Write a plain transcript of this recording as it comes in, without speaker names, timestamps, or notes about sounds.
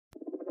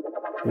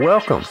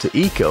Welcome to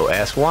ECO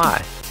Ask Why,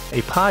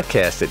 a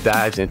podcast that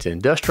dives into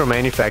industrial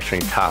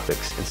manufacturing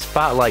topics and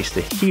spotlights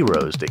the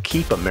heroes that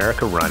keep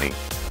America running.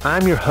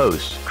 I'm your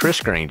host, Chris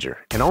Grainger,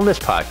 and on this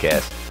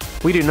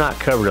podcast, we do not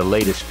cover the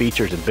latest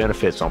features and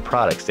benefits on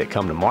products that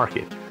come to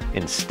market.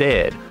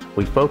 Instead,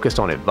 we focus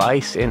on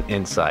advice and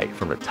insight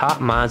from the top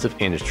minds of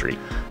industry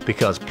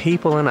because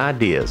people and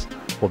ideas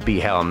will be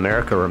how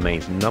America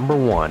remains number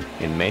one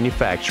in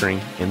manufacturing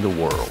in the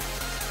world.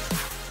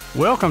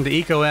 Welcome to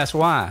ECO Ask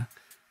Why.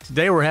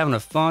 Today we're having a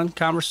fun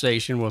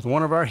conversation with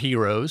one of our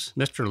heroes,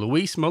 Mr.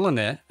 Luis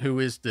Molinet, who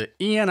is the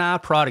E&I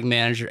product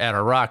manager at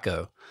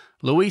Arauco.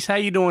 Luis, how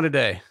you doing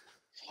today?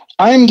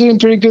 I am doing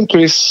pretty good,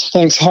 Chris.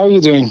 Thanks. How are you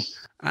doing?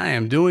 I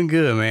am doing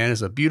good, man.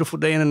 It's a beautiful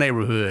day in the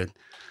neighborhood.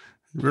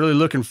 Really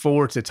looking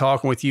forward to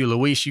talking with you.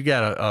 Luis, you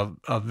got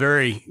a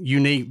very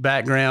unique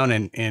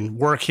background and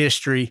work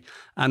history.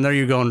 I know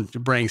you're going to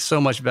bring so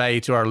much value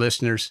to our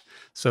listeners.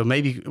 So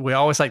maybe we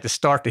always like to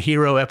start the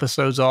hero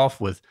episodes off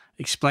with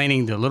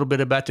explaining a little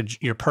bit about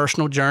your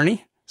personal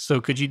journey.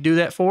 So could you do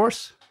that for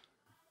us?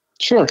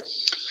 Sure.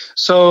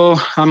 So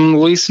I'm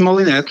Luis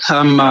Molinet.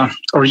 I'm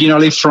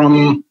originally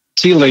from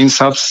Chile in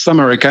South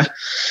America.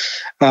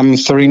 I'm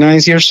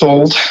 39 years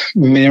old,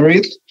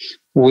 married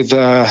with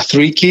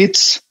 3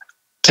 kids,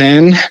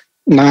 10,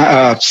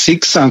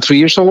 6, and 3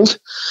 years old.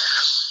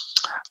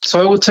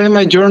 So I would say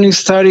my journey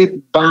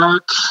started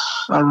back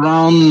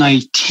around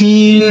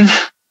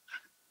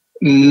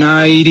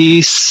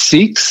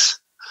 1996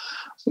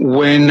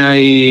 when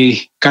I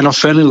kind of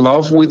fell in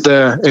love with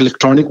the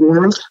electronic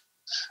world.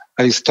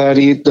 I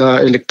studied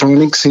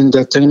electronics in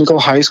the technical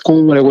high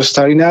school where I was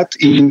studying at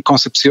in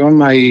Concepcion,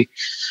 my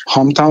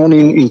hometown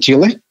in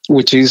Chile,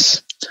 which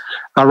is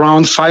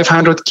around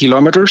 500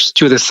 kilometers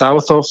to the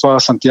south of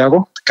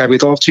Santiago, the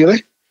capital of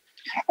Chile.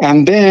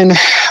 And then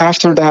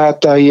after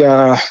that,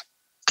 I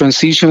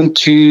transitioned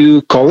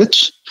to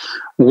college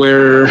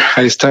where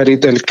I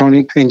studied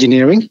electronic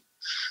engineering,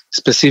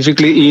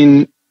 specifically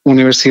in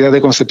Universidad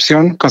de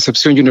Concepcion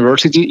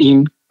University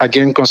in,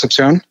 again,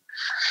 Concepcion.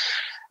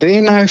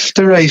 Then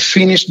after I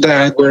finished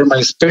that, where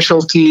my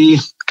specialty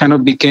kind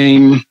of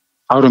became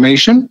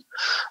automation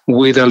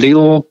with a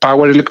little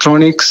power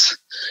electronics,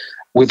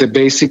 with the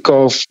basic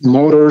of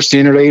motors,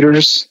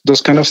 generators,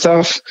 those kind of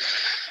stuff.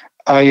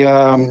 I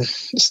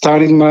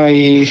started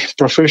my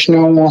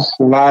professional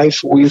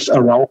life with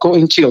Arauco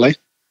in Chile.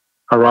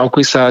 Arauco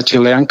is a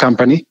Chilean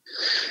company.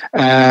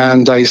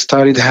 And I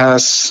started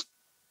as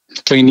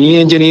trainee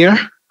engineer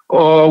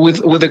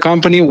with the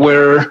company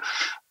where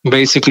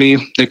basically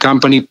the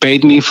company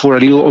paid me for a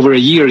little over a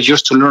year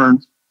just to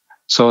learn.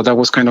 So that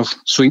was kind of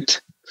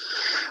sweet.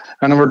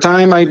 And over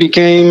time, I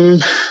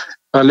became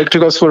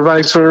electrical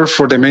supervisor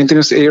for the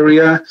maintenance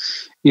area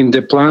in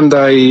the plant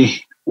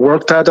I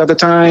worked at the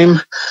time.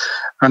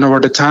 And over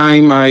the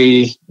time,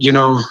 I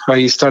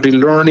started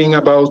learning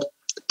about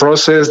the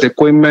process, the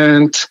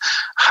equipment,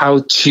 how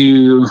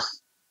to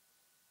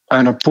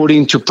put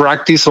into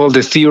practice all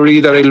the theory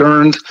that I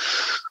learned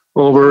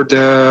over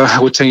the, I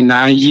would say,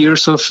 9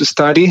 years of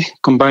study,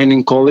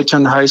 combining college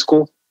and high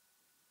school.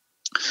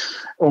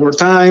 Over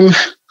time,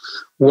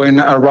 when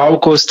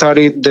Arauco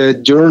started the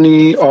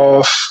journey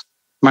of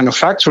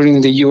manufacturing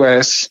in the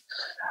U.S.,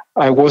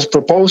 I was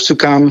proposed to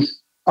come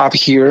up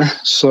here.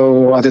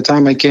 So at the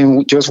time, I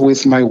came just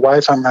with my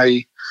wife and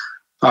my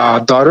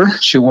daughter.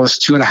 She was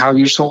 2.5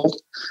 years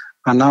old,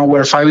 and now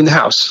we're 5 in the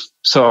house.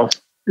 So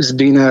it's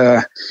been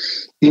a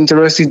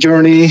interesting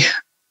journey.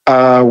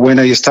 When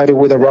I started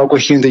with Arauco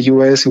here in the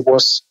U.S., it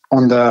was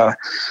on the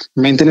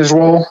maintenance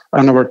role,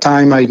 and over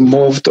time, I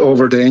moved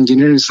over the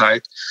engineering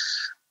side,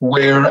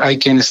 where I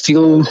can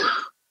still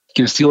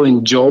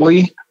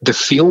enjoy the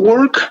field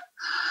work,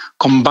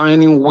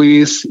 combining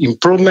with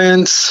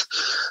improvements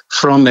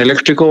from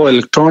electrical,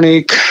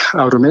 electronic,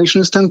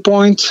 automation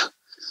standpoint.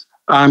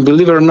 And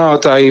believe it or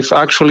not, I've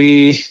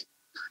actually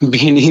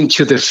been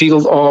into the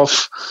field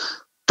of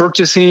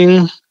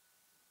purchasing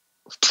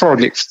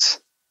forklifts.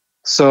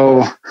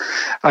 So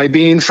I've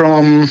been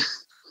from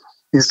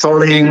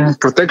installing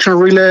protection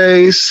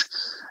relays,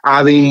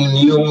 adding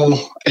new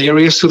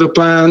areas to the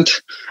plant,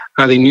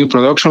 adding new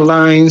production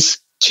lines,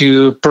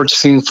 to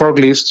purchasing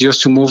forklifts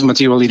just to move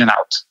material in and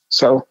out.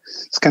 So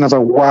it's kind of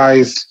a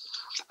wide,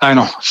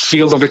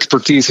 field of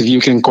expertise, if you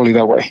can call it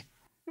that way.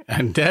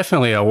 And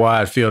definitely a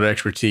wide field of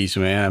expertise,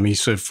 man. I mean,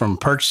 so from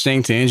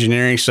purchasing to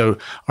engineering. So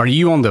are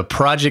you on the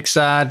project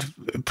side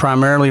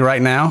primarily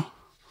right now?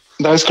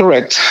 That's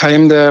correct. I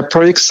am the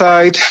project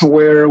side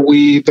where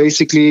we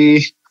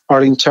basically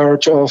are in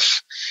charge of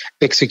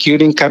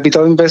executing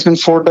capital investment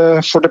for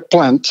the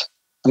plant.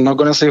 I'm not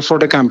going to say for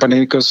the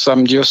company because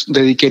I'm just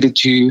dedicated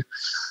to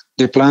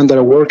the plant that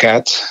I work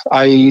at.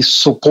 I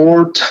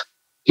support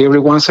every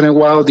once in a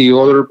while the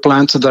other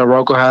plants that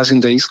Arauco has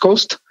in the East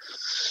Coast.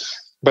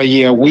 But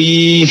yeah,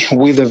 we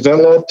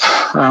develop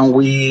and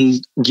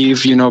we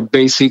give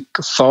basic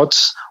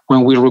thoughts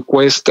when we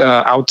request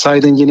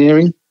outside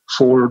engineering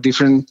for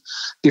different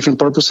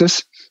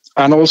purposes.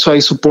 And also I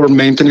support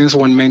maintenance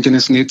when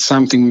maintenance needs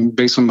something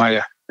based on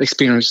my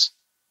experience.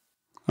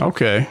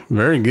 Okay,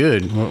 very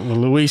good. Well,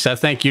 Luis, I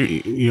think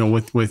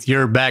with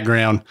your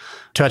background,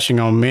 touching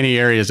on many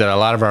areas that a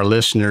lot of our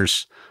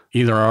listeners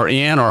either are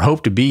in or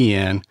hope to be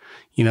in,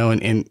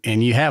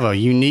 and you have a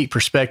unique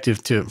perspective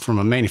from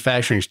a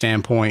manufacturing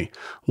standpoint.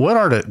 What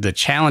are the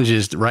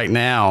challenges right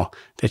now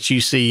that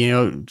you see,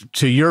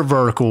 to your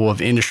vertical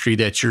of industry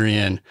that you're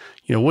in?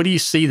 What do you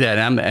see that?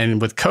 And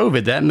with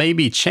COVID, that may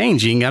be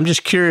changing. I'm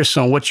just curious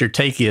on what your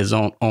take is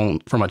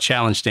on from a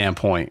challenge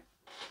standpoint.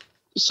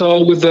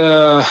 So with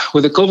the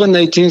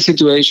COVID-19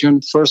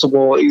 situation, first of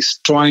all, is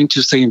trying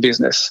to stay in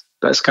business.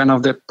 That's kind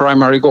of the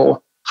primary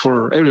goal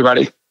for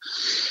everybody.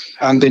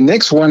 And the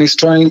next one is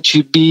trying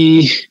to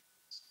be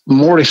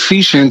more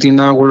efficient in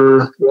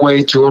our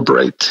way to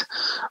operate,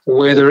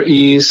 whether it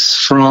is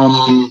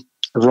from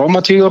raw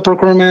material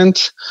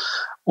procurement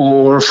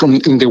or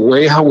from in the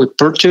way how we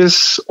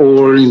purchase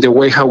or in the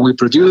way how we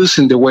produce,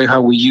 in the way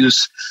how we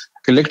use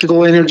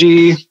electrical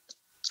energy,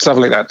 stuff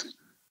like that.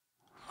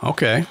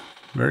 Okay.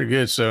 Very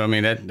good. So, I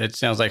mean, that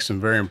sounds like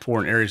some very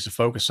important areas to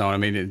focus on. I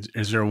mean,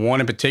 is there one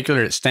in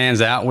particular that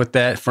stands out with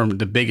that from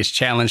the biggest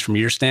challenge from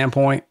your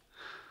standpoint?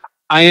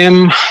 I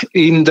am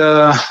in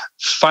the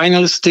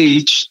final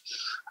stage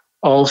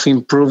of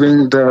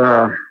improving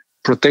the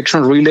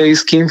protection relay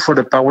scheme for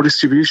the power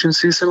distribution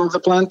system of the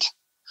plant.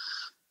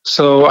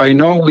 So I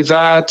know with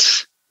that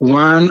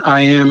one,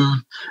 I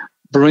am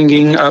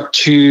bringing up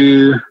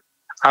to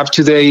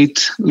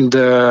date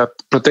the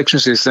protection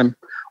system.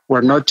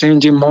 We're not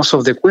changing most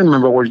of the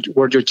equipment, but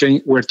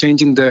we're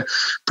changing the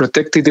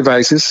protective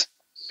devices.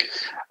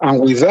 And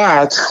with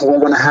that, we're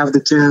going to have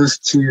the chance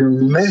to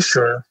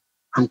measure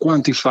and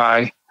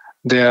quantify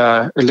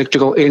the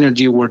electrical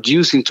energy we're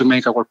using to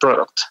make our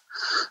product.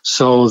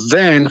 So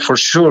then, for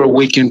sure,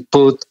 we can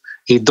put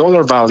a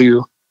dollar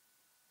value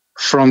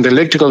from the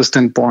electrical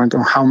standpoint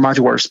on how much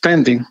we're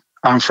spending.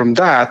 And from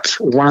that,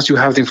 once you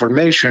have the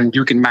information,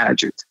 you can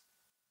manage it.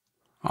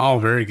 Oh,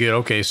 very good.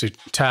 Okay, so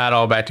tie it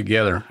all back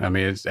together. I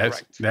mean,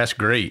 that's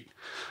great.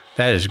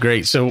 That is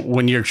great. So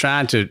when you're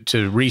trying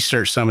to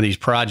research some of these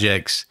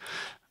projects,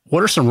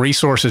 what are some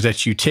resources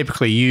that you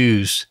typically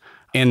use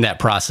in that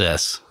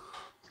process?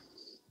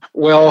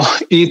 Well,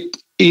 it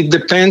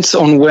depends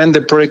on when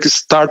the project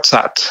starts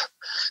at.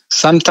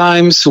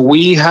 Sometimes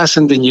we, as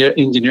an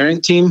engineering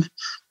team,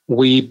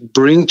 we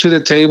bring to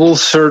the table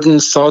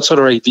certain thoughts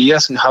or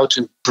ideas on how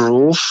to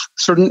improve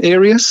certain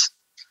areas,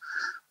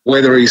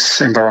 whether it's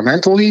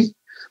environmentally,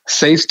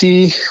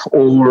 safety,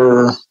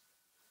 or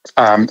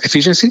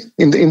efficiency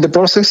in the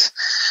process.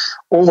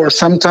 Or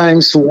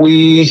sometimes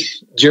we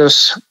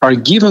just are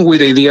given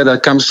with the idea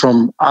that comes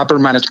from upper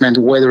management,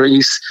 whether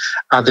it's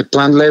at the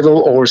plant level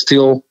or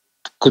still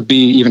could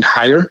be even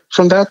higher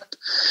from that.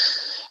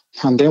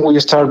 And then we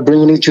start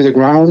bringing it to the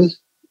ground,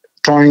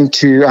 trying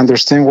to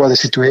understand what the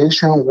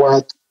situation,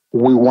 what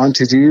we want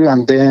to do,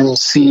 and then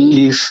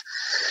see if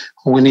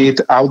we need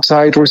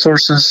outside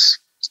resources,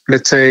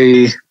 let's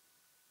say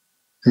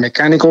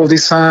mechanical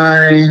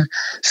design,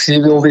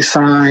 civil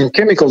design,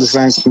 chemical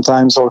design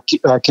sometimes, or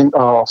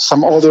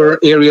some other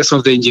areas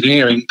of the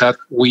engineering that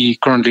we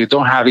currently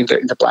don't have in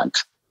the plant.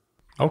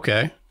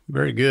 Okay,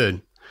 very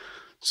good.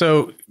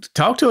 So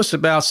talk to us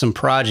about some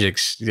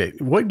projects.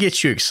 What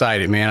gets you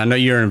excited, man? I know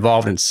you're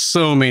involved in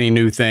so many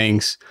new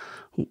things.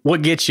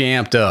 What gets you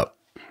amped up?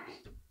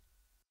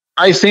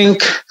 I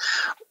think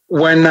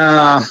when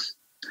a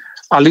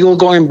little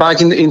going back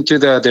into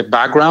the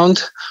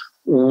background,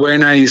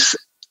 when I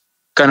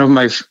kind of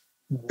my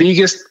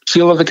biggest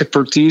field of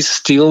expertise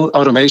still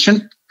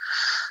automation.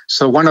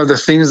 So one of the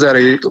things that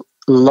I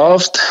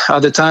loved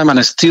at the time and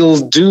I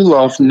still do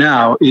love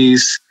now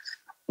is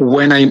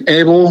when I'm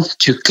able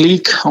to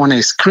click on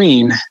a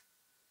screen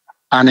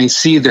and I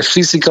see the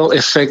physical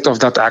effect of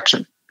that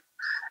action.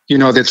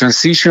 The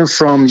transition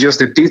from just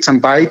the bits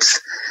and bytes,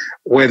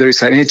 whether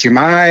it's an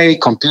HMI,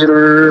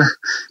 computer,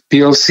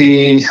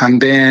 PLC,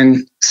 and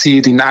then see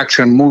it in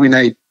action, moving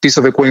a piece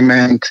of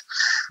equipment,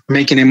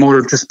 making a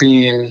motor to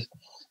spin.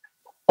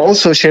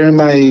 Also sharing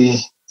my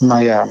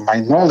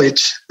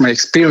knowledge, my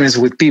experience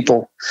with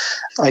people.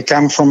 I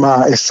come from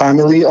a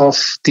family of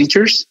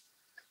teachers.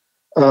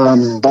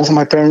 Both of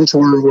my parents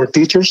were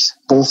teachers,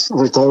 both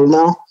retired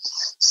now.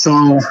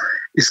 So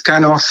it's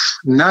kind of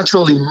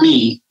naturally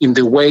me in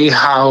the way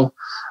how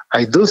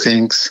I do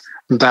things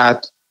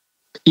that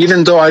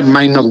even though I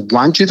might not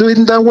want to do it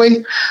in that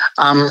way,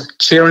 I'm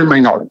sharing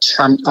my knowledge.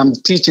 I'm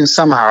teaching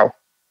somehow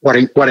what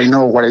I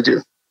know, what I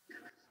do.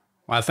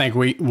 I think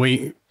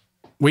we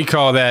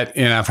call that,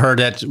 and I've heard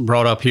that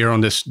brought up here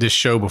on this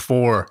show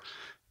before,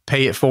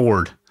 pay it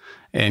forward.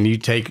 And you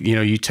take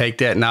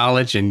that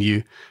knowledge and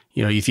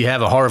if you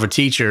have a heart of a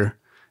teacher,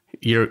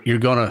 you're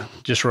going to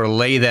just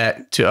relay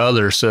that to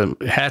others. So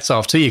hats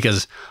off to you,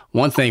 because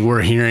one thing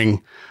we're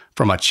hearing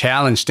from a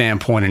challenge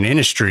standpoint in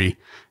industry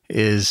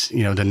is,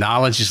 the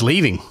knowledge is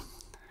leaving.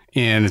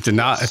 And if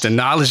the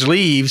knowledge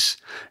leaves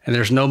and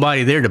there's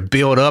nobody there to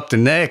build up the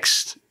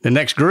next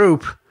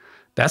group,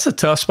 that's a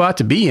tough spot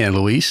to be in,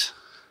 Luis.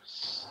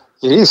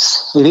 It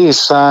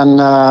is,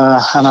 and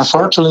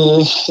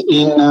unfortunately,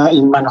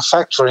 in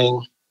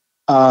manufacturing,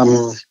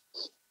 um,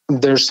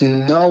 there's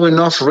no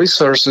enough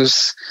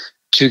resources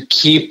to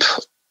keep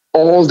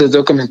all the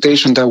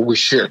documentation that we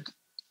should.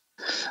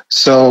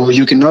 So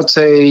you cannot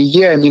say,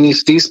 yeah, I mean,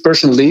 if this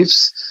person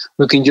leaves,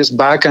 we can just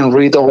back and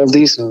read all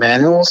these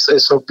manuals,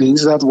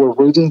 SOPs that were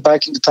written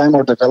back in the time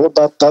or developed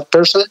by that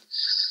person.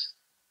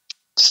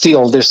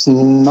 Still, there's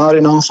not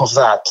enough of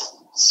that.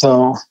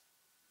 So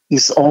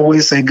it's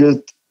always a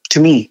good, to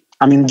me.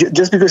 I mean,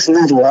 just because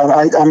it's not,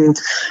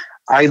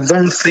 I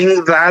don't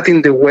think that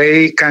in the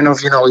way kind of,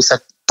 it's a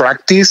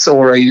practice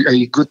or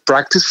a good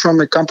practice from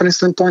a company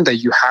standpoint that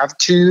you have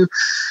to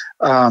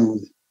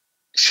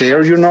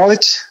share your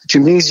knowledge. To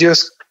me, it's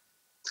just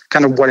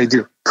kind of what I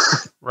do.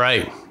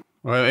 Right.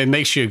 Well, it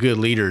makes you a good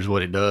leader is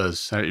what it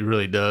does. It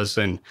really does.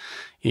 And,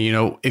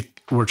 if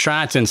we're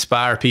trying to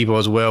inspire people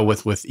as well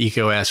with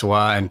Eco Ask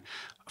Why and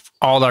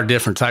all our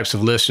different types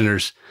of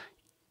listeners,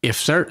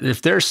 if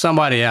there's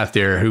somebody out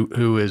there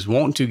who is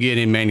wanting to get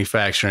in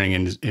manufacturing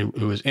and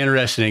who is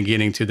interested in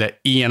getting to that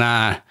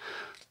E&I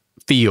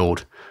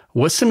field,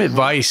 what's some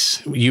advice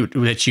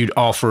that you'd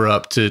offer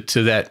up to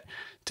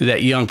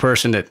that young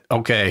person that,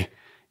 okay,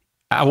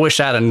 I wish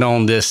I'd have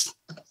known this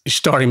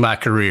starting my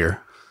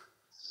career?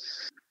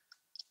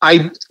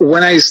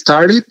 When I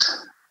started,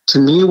 to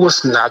me, it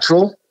was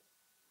natural.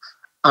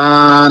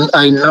 And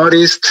I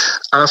noticed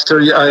after,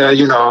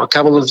 a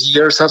couple of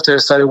years after I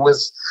started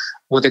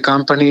with the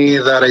company,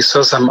 that I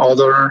saw some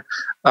other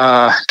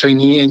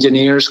trainee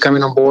engineers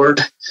coming on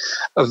board,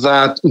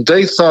 that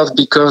they thought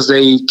because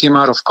they came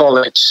out of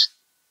college,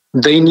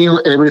 they knew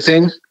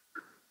everything,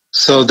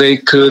 so they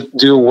could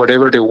do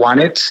whatever they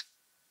wanted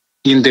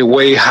in the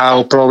way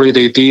how probably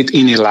they did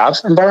in a lab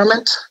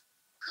environment.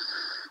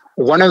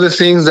 One of the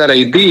things that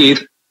I did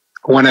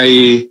when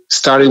I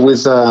started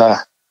with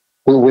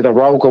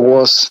Arauco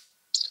was,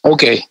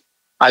 okay,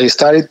 I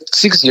started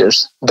 6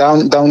 years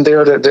down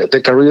there.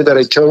 The career that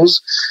I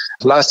chose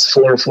lasts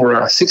for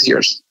 6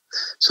 years.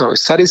 So I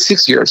studied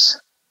 6 years.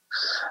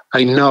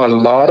 I know a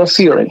lot of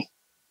theory.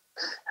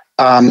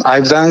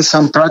 I've done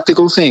some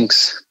practical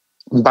things,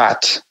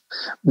 but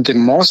the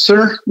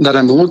monster that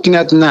I'm looking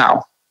at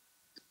now,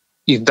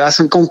 it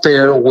doesn't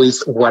compare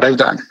with what I've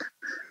done.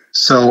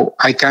 So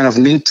I kind of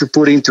need to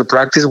put into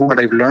practice what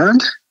I've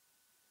learned,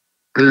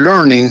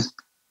 learning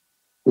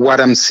what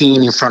I'm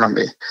seeing in front of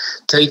me,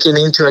 taking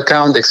into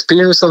account the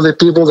experience of the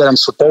people that I'm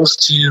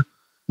supposed to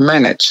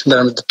manage,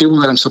 the people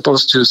that I'm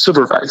supposed to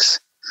supervise.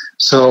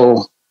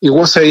 So it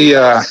was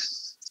a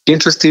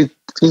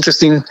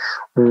interesting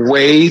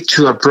way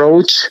to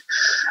approach.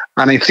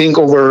 And I think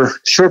over a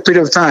short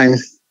period of time,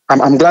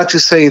 I'm glad to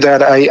say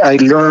that I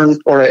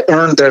learned or I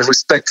earned the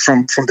respect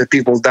from the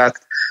people that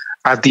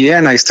at the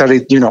end I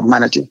started,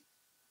 managing.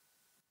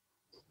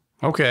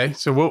 Okay.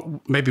 So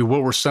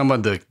what were some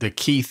of the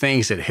key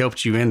things that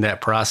helped you in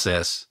that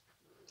process?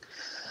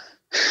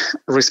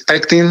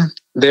 Respecting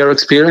their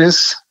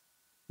experience,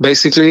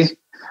 basically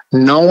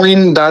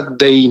knowing that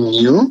they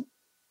knew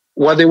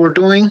what they were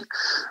doing.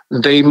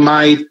 They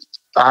might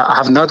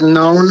have not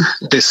known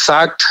the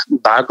exact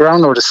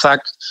background or the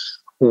exact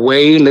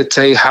way, let's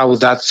say, how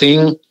that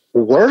thing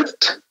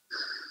worked,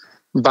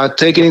 but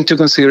taking into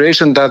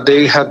consideration that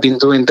they had been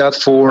doing that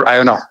for,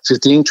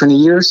 15, 20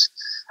 years.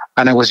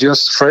 And I was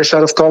just fresh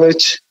out of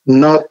college,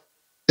 not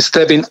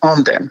stepping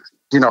on them,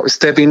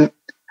 stepping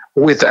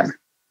with them,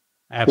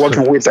 Absolutely.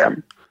 Working with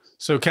them.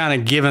 So kind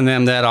of giving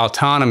them that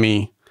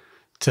autonomy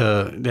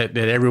that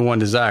everyone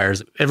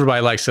desires.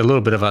 Everybody likes a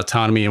little bit of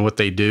autonomy in what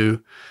they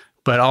do,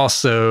 but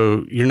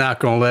also you're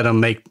not going to let them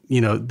make,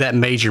 that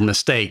major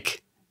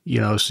mistake,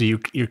 so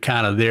you're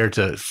kind of there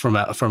from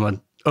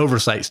an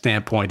oversight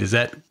standpoint. Does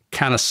that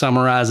kind of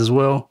summarize as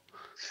well?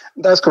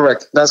 That's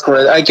correct.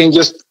 I can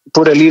just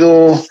put a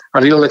little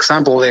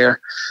example there.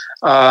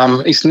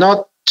 It's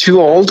not too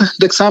old.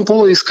 The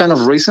example is kind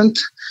of recent.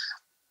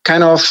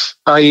 Kind of,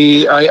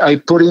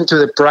 I put into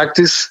the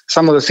practice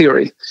some of the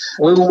theory.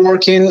 We were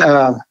working,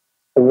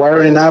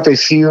 wiring up a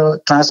few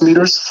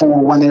transmitters for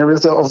one area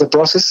of the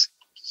process.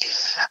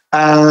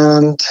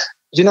 And,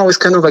 it's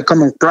kind of a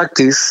common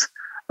practice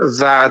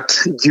that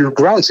you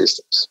ground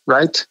systems,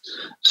 right?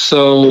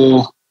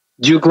 So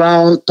you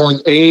ground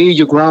point A,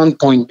 you ground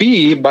point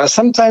B, but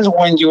sometimes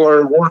when you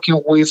are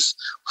working with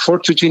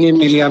 420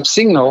 milliamp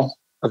signal,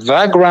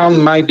 that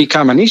ground might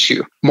become an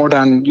issue more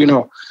than,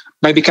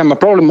 might become a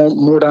problem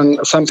more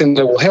than something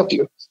that will help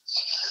you.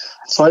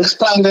 So I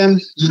explained them,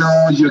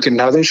 you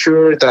cannot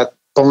ensure that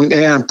point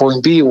A and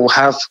point B will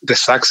have the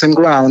exact same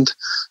ground.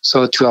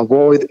 So to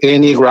avoid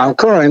any ground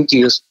current,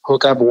 you just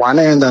hook up one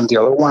end and the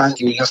other one,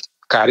 you just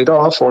cut it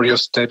off or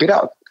just step it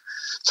out.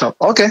 So,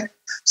 okay.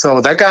 So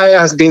that guy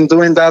has been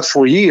doing that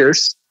for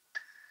years.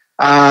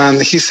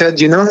 And he said,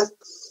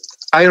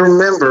 I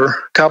remember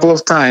a couple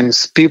of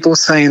times people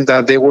saying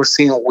that they were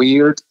seeing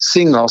weird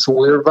signals,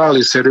 weird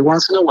values every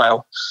once in a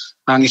while.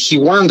 And he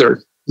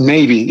wondered,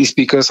 maybe it's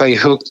because I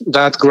hooked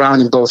that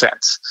ground in both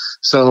ends.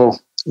 So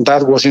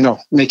that was,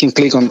 making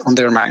click on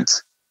their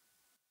minds.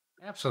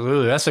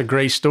 Absolutely. That's a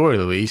great story,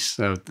 Luis.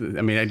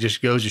 It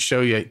just goes to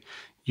show you,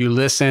 you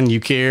listen, you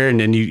care, and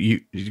then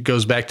it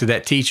goes back to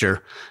that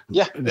teacher.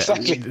 Yeah,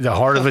 exactly. The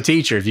heart of a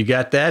teacher. If you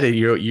got that,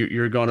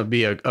 you're going to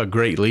be a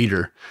great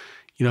leader.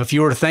 You know, if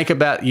you were to think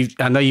about,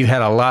 I know you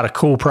had a lot of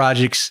cool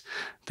projects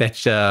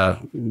that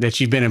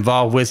you've been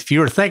involved with. If you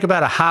were to think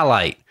about a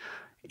highlight,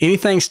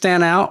 anything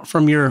stand out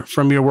from your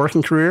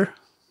working career?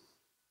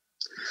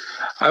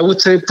 I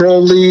would say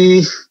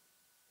probably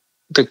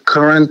the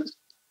current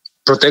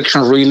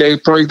protection relay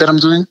project that I'm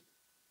doing,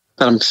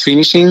 that I'm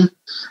finishing,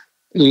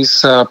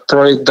 is a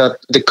project that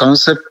the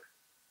concept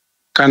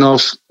kind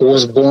of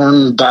was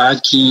born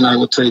back in, I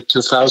would say,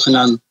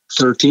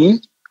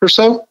 2013 or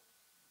so,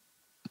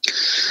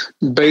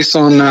 based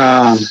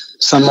on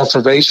some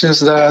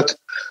observations that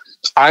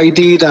I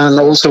did, and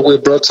also we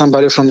brought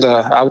somebody from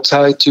the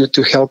outside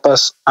to help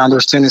us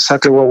understand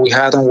exactly what we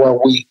had and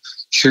what we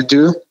should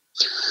do.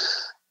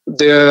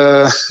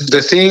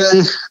 The thing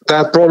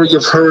that probably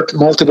you've heard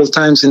multiple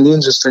times in the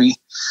industry,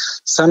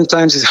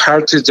 sometimes it's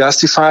hard to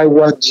justify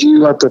what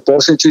you are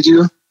proposing to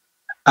do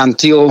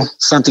until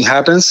something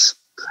happens,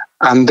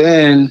 and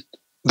then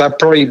that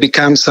probably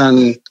becomes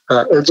an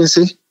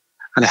urgency,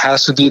 and it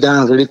has to be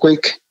done really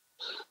quick.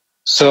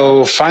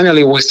 So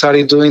finally, we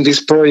started doing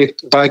this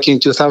project back in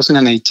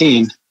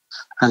 2018,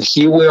 and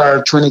here we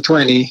are,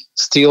 2020,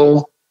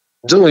 still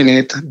doing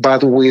it,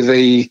 but with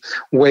a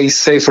way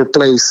safer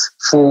place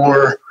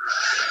for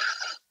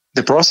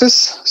the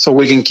process, so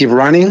we can keep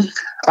running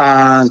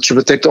and to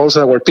protect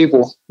also our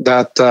people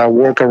that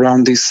work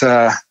around this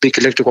big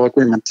electrical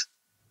equipment.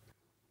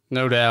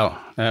 No doubt.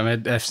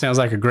 That sounds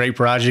like a great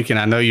project, and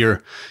I know you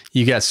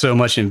got so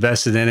much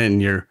invested in it,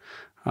 and you're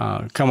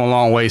come a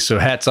long way. So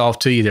hats off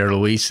to you there,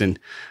 Luis. And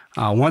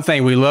one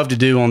thing we love to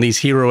do on these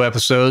hero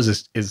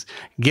episodes is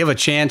give a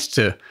chance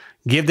to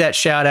give that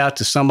shout out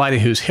to somebody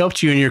who's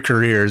helped you in your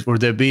careers, whether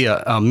there be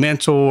a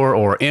mentor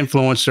or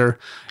influencer.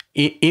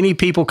 Any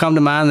people come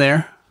to mind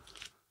there?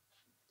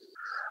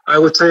 I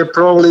would say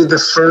probably the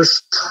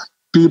first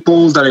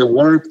people that I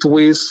worked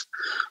with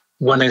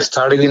when I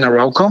started in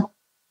Arauco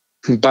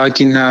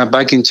back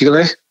in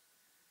Chile,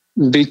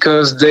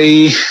 because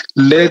they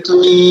led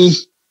me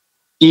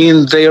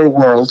in their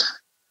world.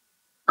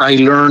 I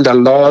learned a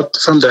lot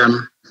from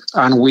them,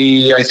 and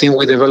I think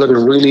we developed a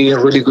really,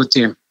 really good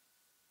team.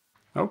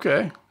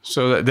 Okay.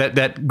 So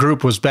that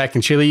group was back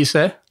in Chile, you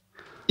say?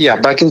 Yeah,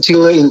 back in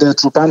Chile, in the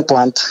Trupan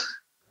plant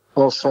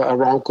of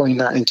Arauco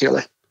in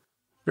Chile.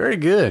 Very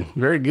good.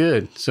 Very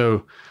good.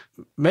 So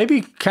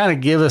maybe kind of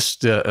give us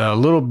a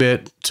little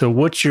bit to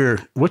what you're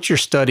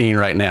studying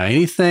right now.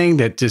 Anything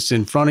that's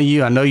in front of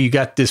you? I know you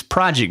got this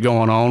project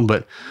going on,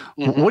 but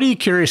what are you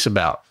curious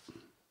about?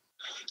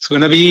 It's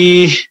going to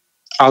be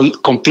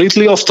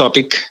completely off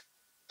topic,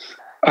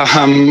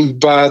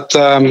 but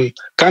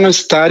kind of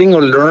studying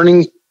or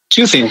learning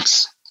two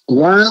things.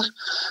 One,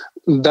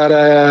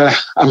 that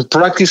I'm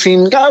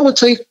practicing, I would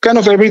say, kind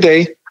of every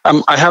day.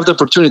 I have the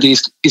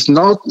opportunities.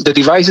 The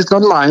device is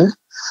not mine.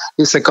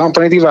 It's a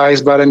company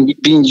device, but I'm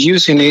been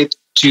using it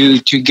to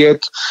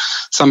get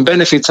some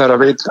benefits out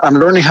of it. I'm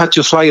learning how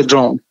to fly a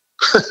drone.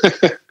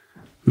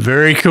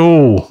 Very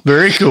cool.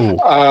 Very cool.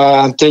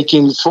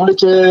 Taking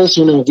photos,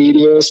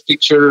 videos,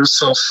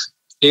 pictures of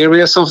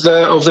areas of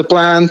the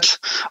plant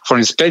for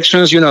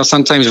inspections.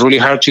 Sometimes it's really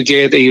hard to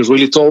get a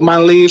really tall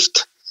man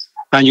lift,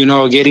 and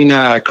getting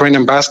a crane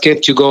and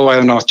basket to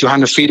go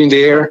 200 feet in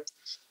the air,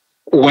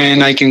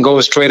 when I can go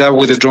straight up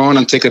with a drone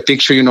and take a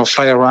picture,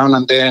 fly around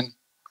and then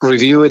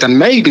review it, and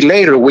maybe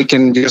later we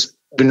can just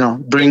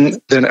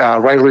bring the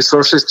right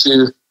resources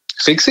to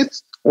fix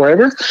it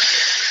wherever.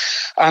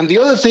 And the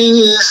other thing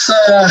is,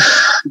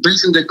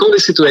 based on the COVID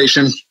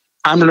situation,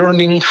 I'm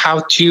learning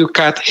how to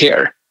cut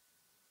hair,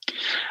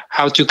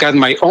 how to cut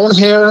my own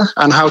hair,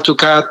 and how to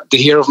cut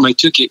the hair of my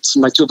two kids,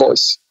 my two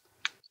boys.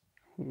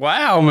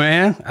 Wow,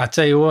 man. I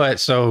tell you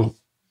what, so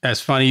that's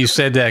funny you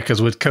said that,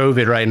 because with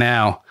COVID right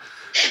now,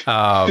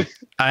 I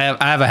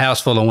have a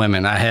house full of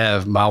women. I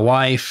have my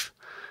wife,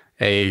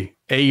 a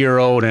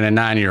 8-year-old and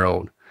a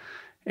 9-year-old.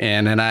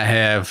 And then I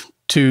have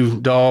 2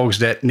 dogs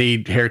that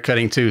need hair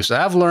cutting too. So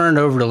I've learned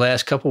over the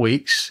last couple of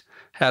weeks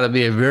how to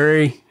be a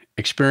very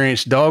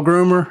experienced dog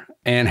groomer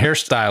and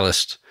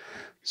hairstylist.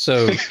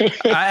 So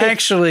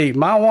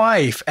my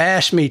wife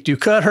asked me to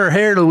cut her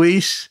hair,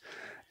 Luis.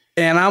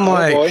 And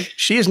I'm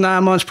she is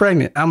 9 months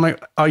pregnant. I'm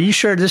like, are you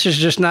sure this is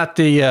just not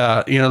the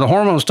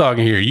hormones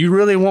talking here? You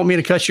really want me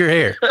to cut your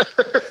hair?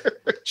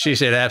 She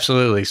said,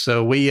 absolutely.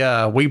 So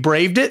we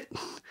braved it.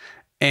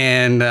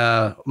 And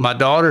my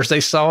daughters,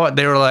 they saw it.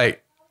 They were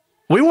like,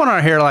 we want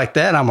our hair like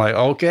that. I'm like,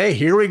 okay,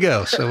 here we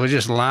go. So we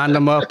just lined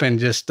them up and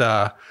just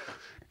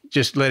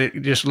let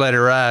it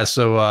rise.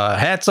 So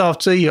hats off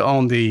to you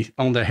on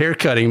the hair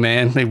cutting,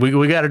 man.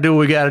 We got to do what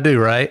we got to do,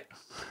 right?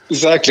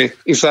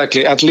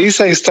 Exactly. At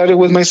least I started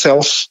with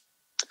myself,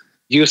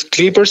 used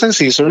clippers and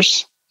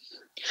scissors.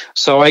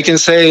 So I can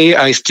say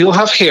I still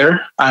have hair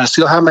and I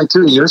still have my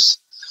 2 ears.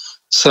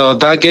 So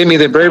that gave me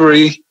the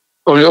bravery,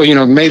 or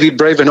maybe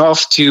brave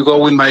enough to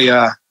go with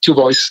my 2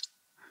 boys.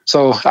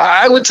 So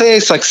I would say I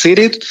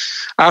succeeded.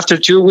 After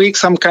 2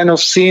 weeks, I'm kind of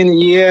seeing,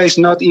 yeah, it's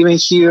not even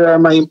here. I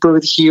might improve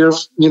it here,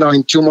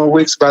 in 2 more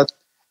weeks. But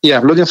yeah,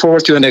 I'm looking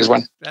forward to the next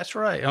one. That's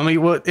right. I mean,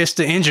 well, it's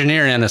the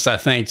engineer in us, I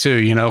think,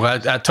 too.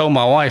 I told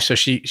my wife, so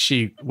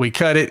we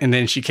cut it, and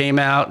then she came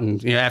out,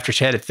 and after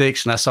she had it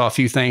fixed, and I saw a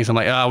few things, I'm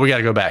like, oh, we got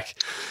to go back.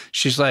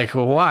 She's like,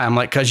 well, why? I'm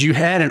like, because you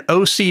had an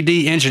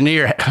OCD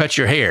engineer cut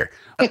your hair.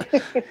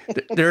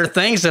 There are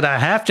things that I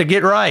have to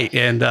get right,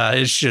 and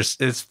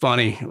it's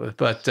funny,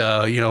 but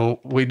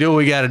we do what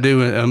we got to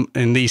do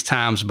in these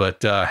times.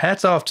 But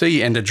hats off to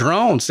you. And the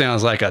drone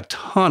sounds like a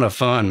ton of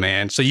fun,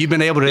 man. So you've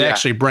been able to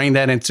actually bring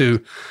that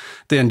into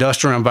the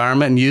industrial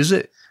environment and use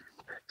it.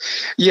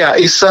 Yeah,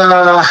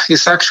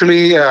 it's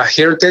actually a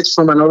heritage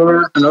from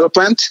another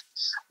plant.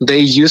 They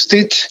used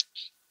it,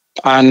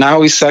 and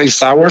now it's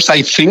ours.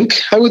 I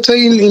think I would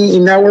say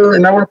in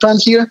our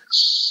plant here.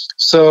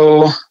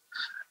 So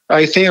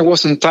I think it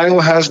was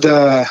entitled has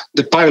the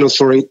pilot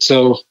for it.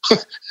 So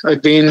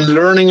I've been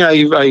learning.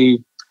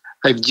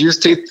 I've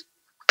used it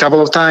a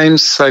couple of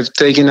times. I've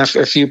taken a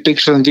few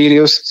pictures and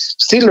videos.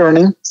 Still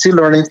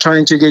learning,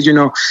 trying to get,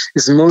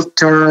 smooth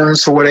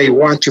turns where I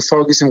want to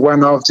focus on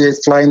one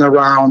object, flying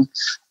around,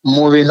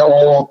 moving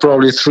all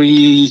probably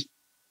 3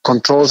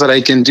 controls that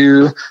I can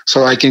do,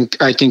 so I can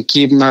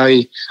keep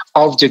my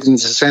object in the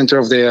center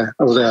of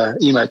the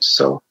image.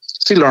 So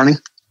still learning.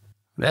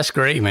 That's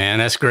great, man.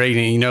 That's great.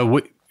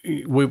 And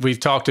we've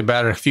talked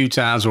about it a few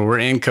times when we're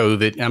in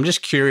COVID. I'm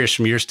just curious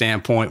from your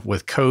standpoint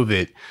with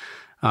COVID,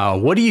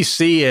 what do you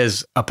see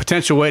as a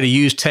potential way to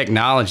use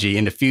technology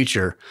in the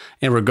future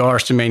in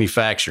regards to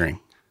manufacturing?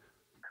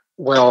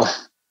 Well,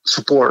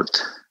 support,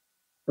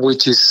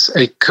 which is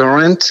a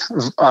current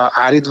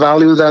added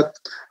value that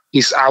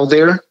is out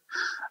there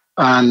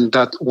and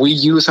that we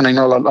use, and I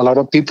know a lot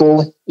of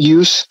people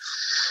use,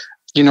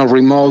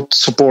 remote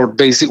support,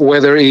 basic,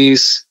 whether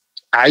it's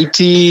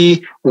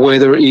IT,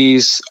 whether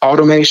it's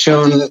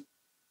automation,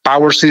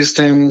 power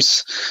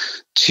systems,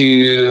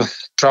 to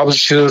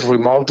troubleshoot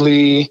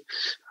remotely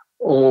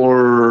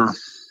or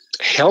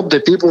help the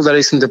people that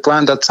is in the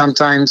plant that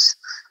sometimes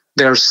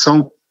they're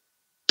so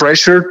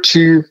pressured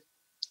to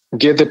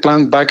get the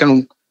plant back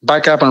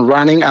up and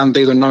running and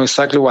they don't know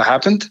exactly what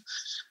happened.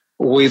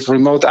 With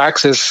remote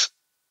access,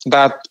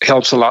 that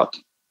helps a lot.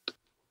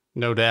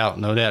 No doubt.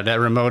 That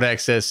remote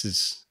access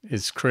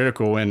is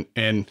critical.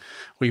 And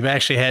we've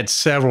actually had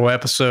several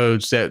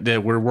episodes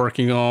that we're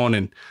working on,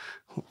 and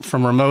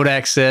from remote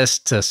access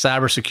to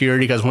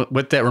cybersecurity, because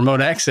with that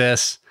remote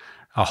access,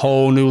 a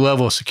whole new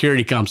level of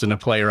security comes into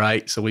play,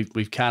 right? So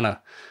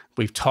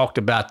we've talked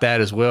about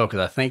that as well, because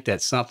I think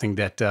that's something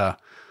that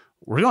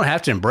we're going to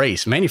have to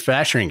embrace.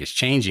 Manufacturing is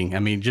changing. I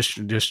mean,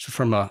 just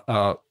from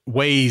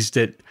ways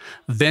that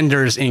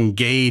vendors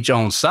engage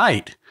on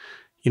site.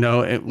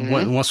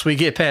 Once we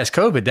get past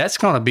COVID, that's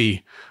going to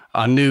be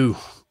a new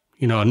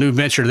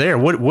venture there.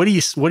 What are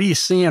you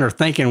seeing or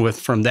thinking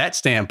from that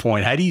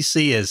standpoint? How do you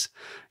see as,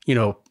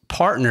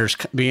 partners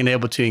being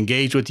able to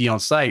engage with you on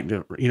site?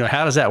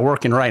 How does that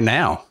working right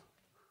now?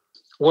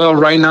 Well,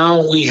 right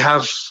now we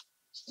have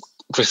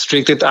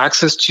restricted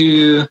access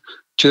to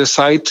the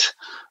site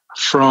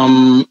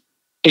from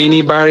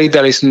anybody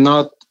that is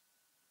not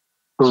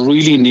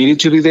really needed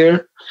to be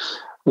there,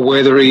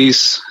 whether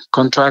it's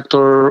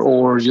contractor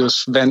or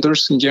just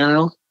vendors in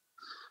general.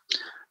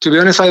 To be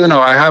honest, I don't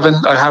know. I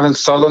haven't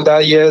thought on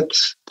that yet.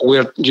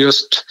 We're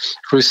just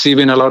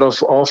receiving a lot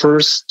of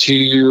offers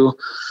to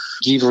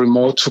give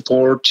remote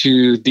support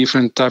to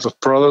different type of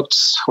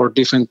products or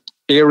different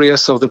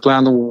areas of the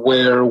plant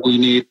where we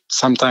need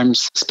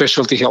sometimes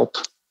specialty help.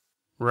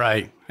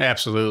 Right.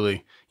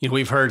 Absolutely.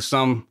 We've had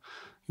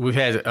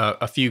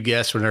a few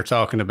guests when they're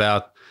talking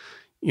about,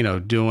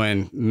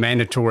 doing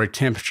mandatory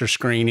temperature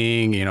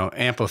screening,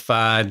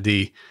 amplified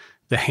the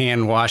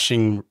hand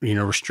washing,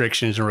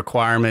 restrictions and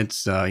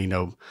requirements, a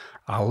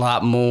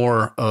lot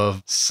more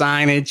of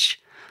signage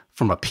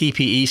from a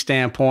PPE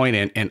standpoint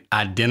and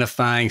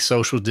identifying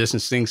social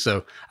distancing.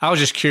 So I was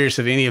just curious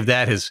if any of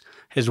that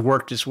has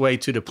worked its way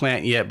to the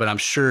plant yet, but I'm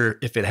sure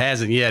if it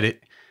hasn't yet,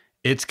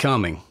 it's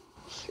coming.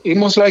 It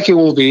most likely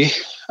will be.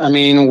 I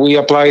mean, we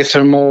apply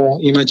thermal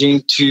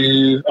imaging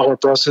to our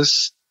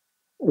process.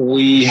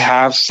 We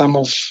have some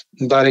of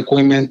that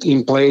equipment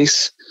in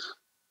place.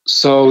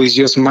 So it's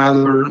just a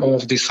matter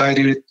of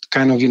deciding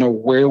kind of,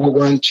 where we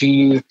want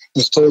to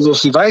install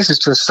those devices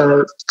to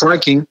start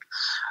tracking.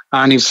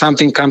 And if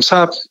something comes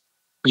up,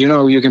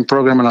 you can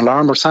program an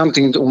alarm or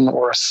something,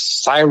 or a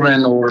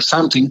siren or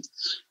something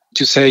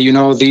to say,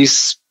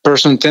 this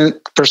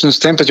person's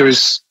temperature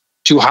is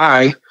too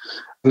high.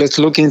 Let's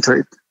look into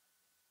it.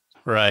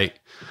 Right.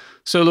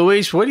 So,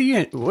 Luis, what do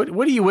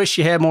you wish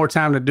you had more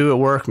time to do at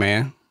work,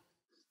 man?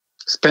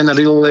 Spend a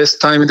little less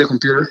time in the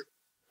computer.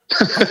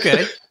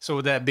 Okay. So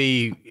would that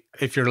be,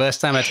 if you're less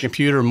time at the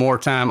computer, more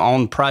time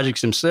on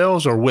projects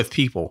themselves or with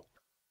people?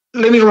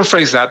 Let me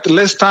rephrase that.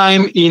 Less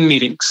time in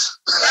meetings.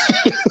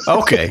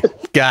 Okay.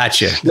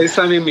 Gotcha. Less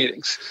time in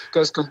meetings,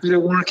 because computer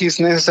work is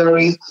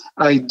necessary.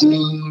 I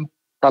do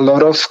a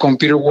lot of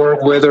computer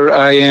work, whether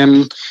I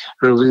am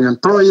reviewing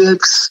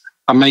projects,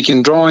 I'm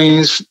making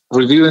drawings,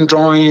 reviewing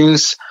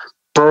drawings,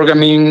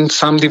 programming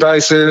some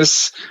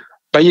devices.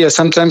 But yeah,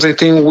 sometimes I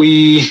think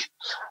we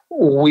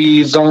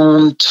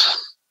don't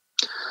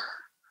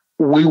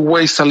we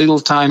waste a little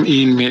time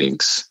in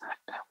meetings,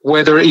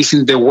 whether it's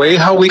in the way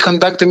how we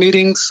conduct the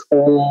meetings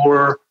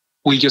or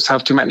we just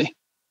have too many.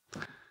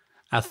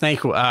 I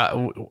think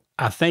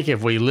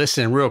if we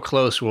listen real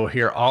close, we'll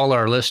hear all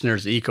our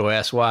listeners at EECO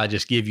Ask Why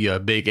just give you a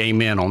big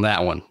amen on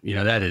that one. You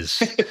know, that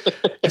is,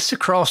 it's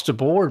across the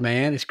board,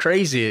 man. It's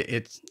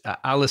crazy.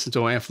 I listen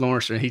to an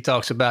influencer and he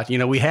talks about, you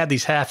know, we have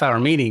these half-hour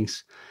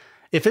meetings.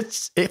 If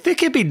it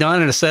could be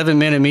done in a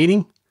 7-minute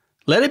meeting,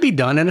 let it be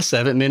done in a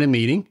 7-minute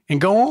meeting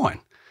and go on,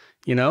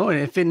 you know,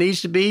 and if it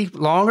needs to be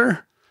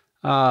longer,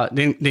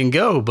 then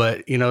go.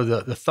 But, you know,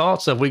 the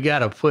thoughts of we got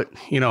to put,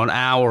 you know, an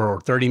hour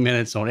or 30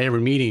 minutes on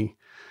every meeting.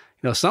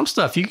 You know, some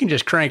stuff you can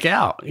just crank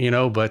out, you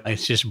know, but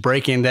it's just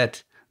breaking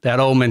that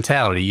old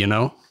mentality, you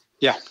know?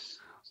 Yeah.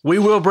 We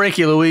will break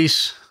you,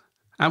 Luis.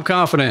 I'm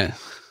confident.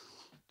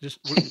 Just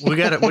we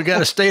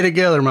gotta stay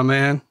together, my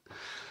man.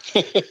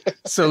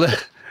 So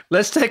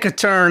let's take a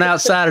turn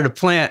outside of the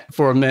plant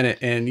for a minute.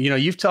 And, you know,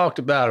 you've talked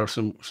about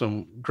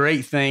some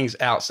great things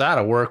outside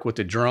of work with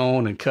the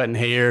drone and cutting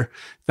hair,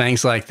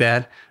 things like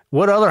that.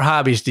 What other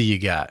hobbies do you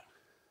got?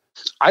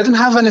 I don't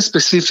have any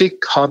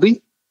specific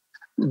hobby,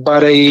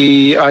 but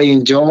I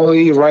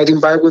enjoy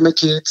riding bike with my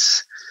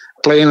kids,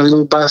 playing a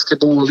little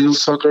basketball, a little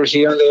soccer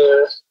here and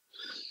there.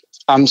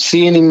 I'm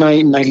seeing in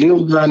my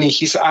little man in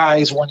his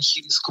eyes when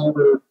he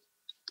discovered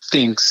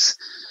things.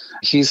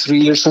 He's 3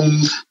 years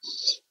old.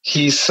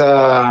 He has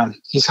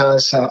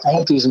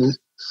autism.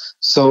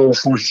 So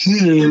for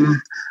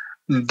him,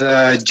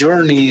 the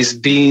journey is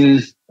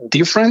being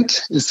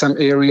different in some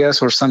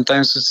areas, or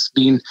sometimes it's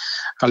been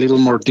a little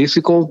more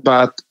difficult,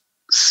 but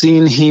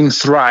seeing him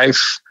thrive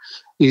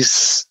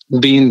is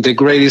being the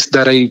greatest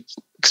that I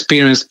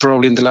experienced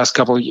probably in the last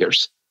couple of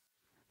years.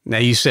 Now,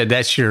 you said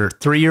that's your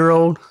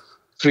 3-year-old?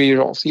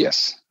 3-year-old,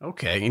 yes.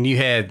 Okay. And you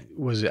had,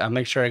 I'll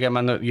make sure I got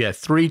my note. You had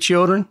 3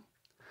 children?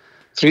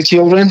 3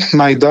 children.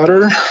 My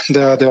daughter,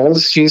 the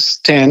oldest, she's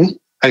 10.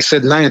 I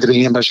said 9 at the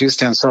beginning, but she's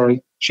 10.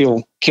 Sorry.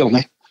 She'll kill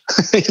me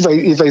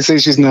if I say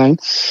she's 9.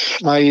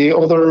 My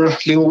other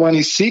little one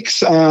is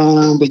 6,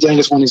 and the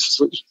youngest one is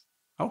 3.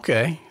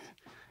 Okay.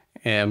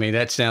 Yeah, I mean,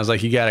 that sounds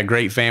like you got a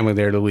great family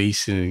there,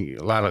 Luis, and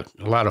a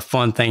lot of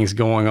fun things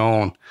going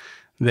on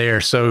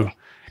there. So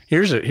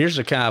here's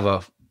a kind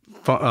of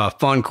a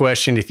fun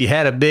question. If you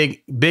had a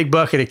big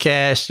bucket of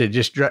cash that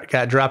just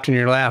got dropped in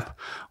your lap,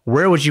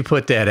 where would you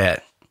put that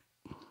at?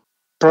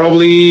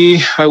 Probably,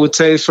 I would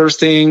say first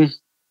thing,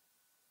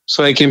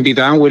 so I can be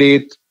done with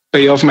it,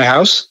 pay off my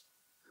house,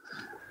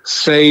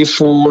 save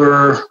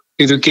for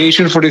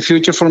education for the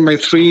future for my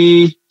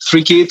three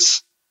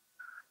kids,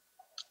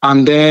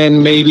 and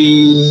then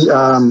maybe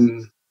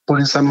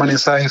putting some money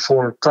aside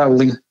for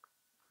traveling,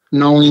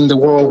 knowing the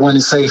world when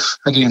it's safe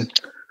again.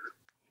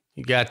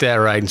 You got that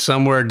right. And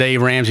somewhere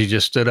Dave Ramsey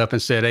just stood up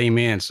and said,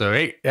 amen. So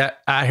hey,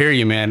 I hear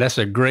you, man. That's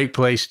a great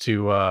place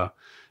to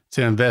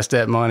invest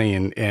that money.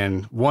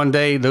 And one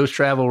day those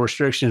travel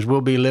restrictions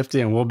will be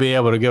lifted and we'll be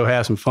able to go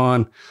have some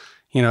fun,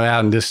 you know,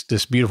 out in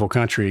this beautiful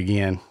country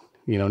again,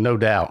 you know, no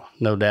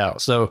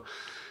doubt. So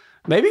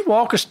maybe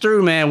walk us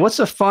through, man, what's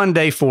a fun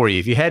day for you?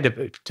 If you had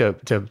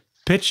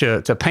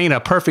to paint a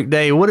perfect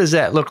day, what does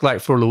that look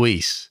like for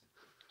Luis?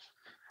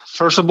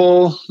 First of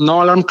all,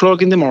 no alarm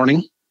clock in the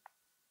morning.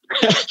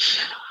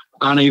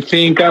 And I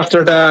think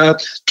after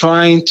that,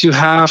 trying to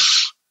have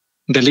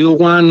the little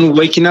one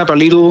waking up a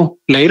little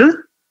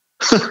later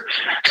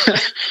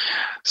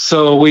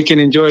so we can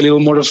enjoy a little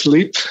more of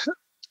sleep.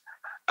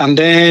 And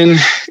then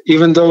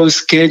even though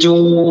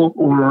schedule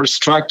or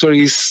structure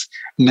is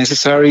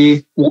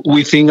necessary,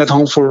 we think at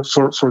home for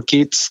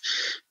kids,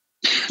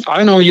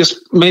 I don't know,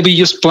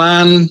 just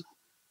plan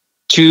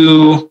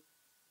to,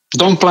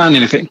 don't plan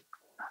anything.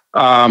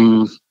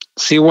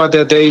 See what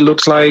the day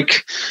looks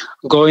like,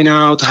 going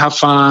out, have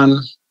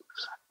fun.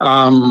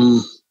 I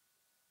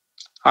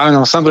don't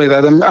know, something like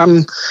that.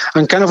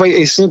 I'm kind of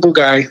a simple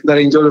guy that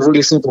enjoys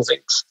really simple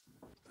things.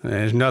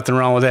 There's nothing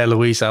wrong with that,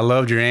 Luis. I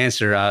loved your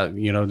answer.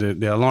 You know,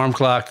 the alarm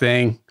clock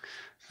thing.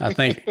 I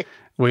think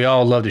we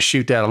all love to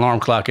shoot that alarm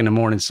clock in the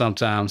morning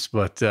sometimes,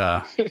 but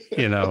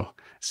you know,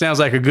 sounds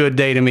like a good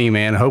day to me,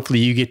 man. Hopefully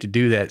you get to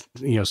do that,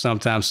 you know,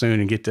 sometime soon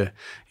and get to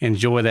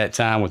enjoy that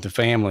time with the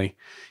family.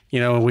 You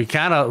know, we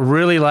kind of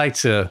really like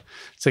to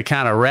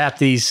kind of wrap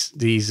these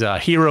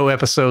hero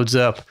episodes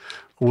up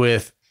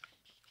with,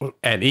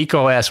 at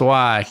EECO Ask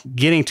Why,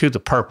 getting to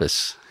the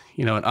purpose,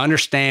 you know, and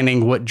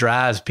understanding what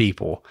drives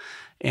people.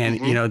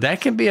 And, you know,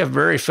 that can be a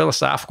very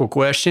philosophical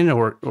question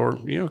or,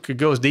 you know, could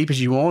go as deep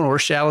as you want or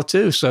shallow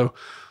too. So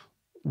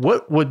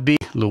what would be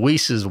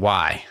Luis's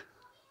why?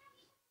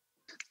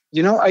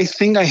 You know, I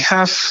think I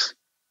have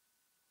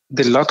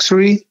the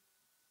luxury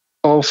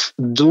of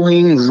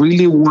doing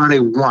really what I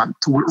want,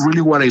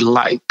 really what I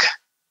like.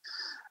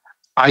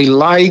 I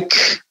like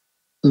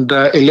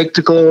the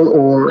electrical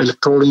or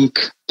electronic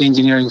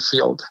engineering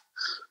field.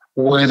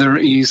 whether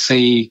it's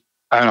a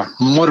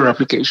motor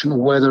application,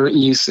 whether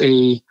it's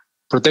a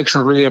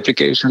protection relay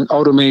application,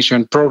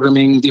 automation,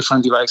 programming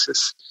different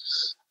devices.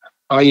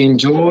 I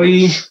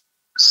enjoy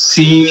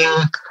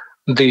seeing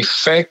the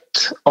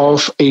effect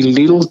of a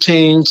little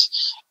change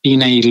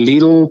in a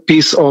little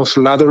piece of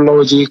ladder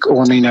logic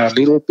or in a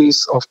little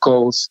piece of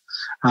code,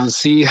 and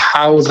see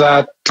how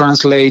that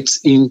translates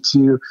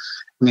into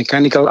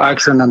mechanical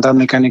action, and that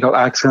mechanical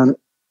action,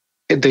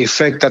 the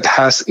effect that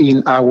has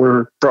in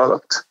our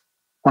product,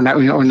 on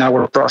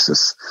our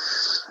process.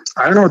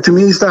 I don't know, to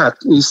me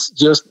it's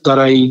just that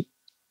I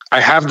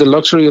have the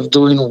luxury of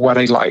doing what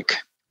I like.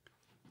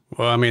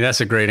 Well, I mean,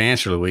 that's a great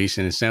answer, Luis,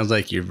 and it sounds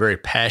like you're very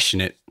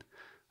passionate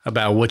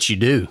about what you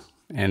do,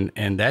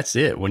 and that's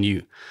it. When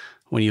you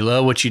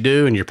love what you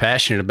do and you're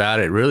passionate about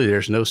it, really,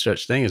 there's no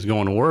such thing as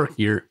going to work.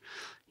 You're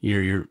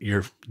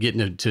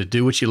getting to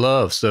do what you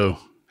love. So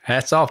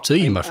hats off to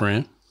you, my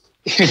friend.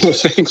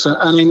 Thanks. And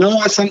I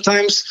know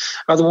sometimes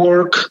at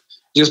work,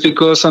 just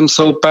because I'm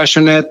so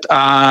passionate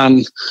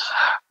and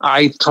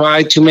I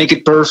try to make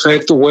it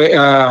perfect,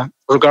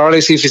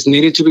 regardless if it's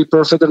needed to be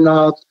perfect or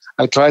not,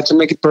 I try to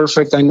make it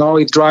perfect. I know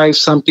it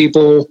drives some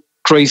people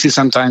crazy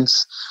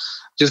sometimes.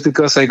 Just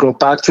because I go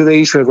back to the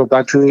issue, for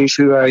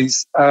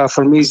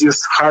me, it's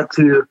just hard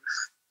to,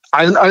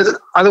 I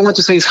don't want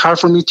to say it's hard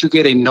for me to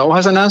get a no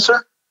as an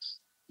answer,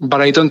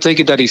 but I don't take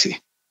it that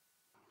easy.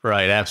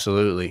 Right,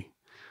 absolutely.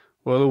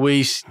 Well,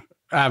 Luis,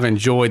 I've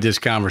enjoyed this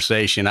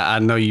conversation. I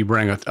know you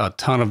bring a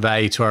ton of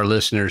value to our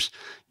listeners.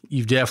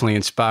 You've definitely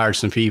inspired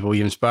some people.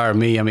 You inspired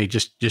me. I mean,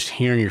 just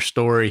hearing your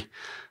story,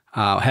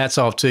 hats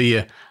off to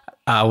you.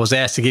 I was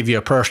asked to give you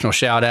a personal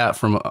shout out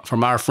from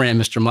our friend,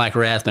 Mr. Mike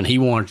Rathman. He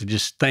wanted to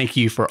just thank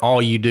you for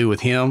all you do with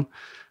him.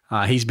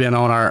 He's been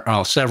on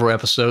our several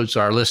episodes,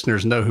 so our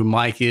listeners know who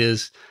Mike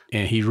is,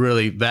 and he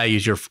really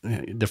values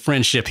the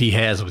friendship he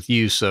has with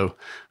you. So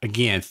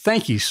again,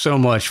 thank you so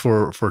much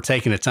for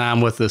taking the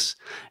time with us,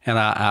 and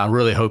I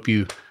really hope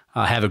you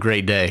have a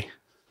great day.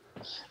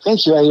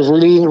 Thank you. I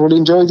really, really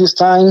enjoyed this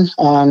time,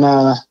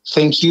 and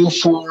thank you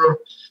for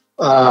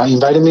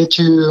inviting me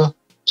to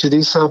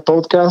this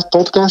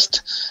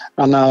podcast,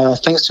 and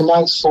thanks to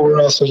Mike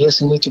for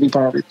suggesting me to be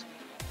part of it.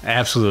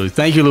 Absolutely.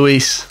 Thank you,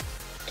 Luis.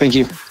 Thank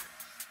you.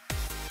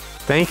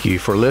 Thank you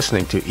for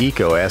listening to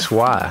EECO Asks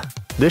Why.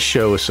 This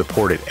show is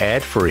supported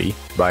ad-free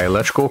by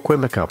Electrical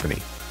Equipment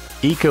Company.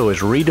 EECO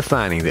is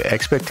redefining the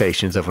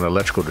expectations of an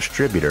electrical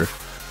distributor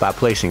by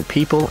placing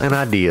people and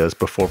ideas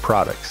before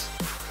products.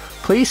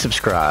 Please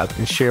subscribe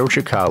and share with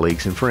your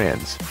colleagues and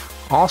friends.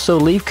 Also,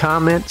 leave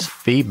comments,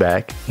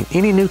 feedback, and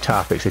any new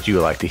topics that you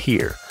would like to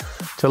hear.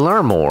 To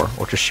learn more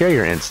or to share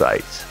your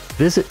insights,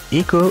 visit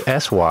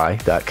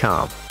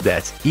eecosky.com.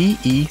 That's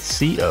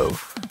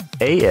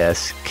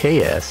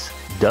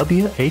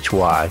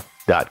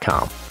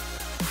EECOASKSWHY.com.